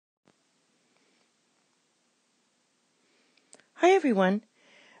Hi everyone.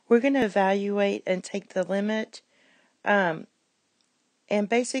 We're going to evaluate and take the limit. And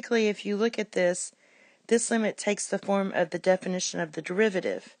basically if you look at this limit takes the form of the definition of the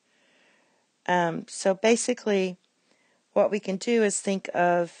derivative. So basically what we can do is think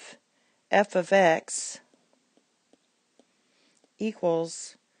of f of x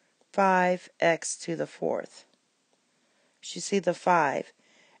equals 5x to the fourth. You see the 5.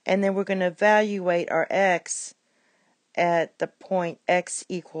 And then we're going to evaluate our x at the point x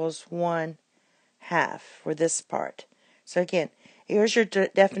equals 1/2 for this part. So again, here's your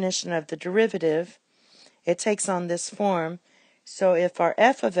definition of the derivative. It takes on this form. So if our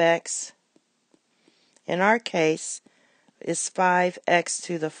f of x, in our case, is 5x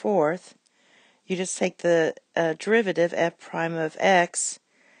to the fourth, you just take the derivative, f prime of x,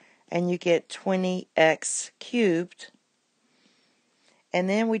 and you get 20x cubed. And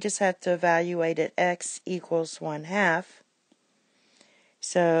then we just have to evaluate at x equals 1/2.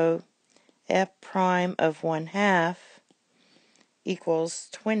 So f prime of 1/2 equals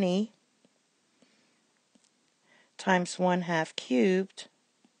 20 times 1/2 cubed,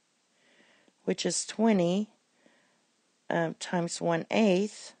 which is 20 times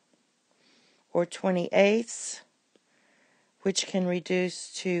 1/8, or 20/8, which can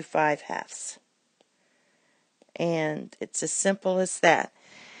reduce to 5/2. And it's as simple as that.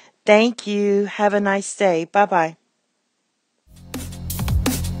 Thank you. Have a nice day. Bye-bye.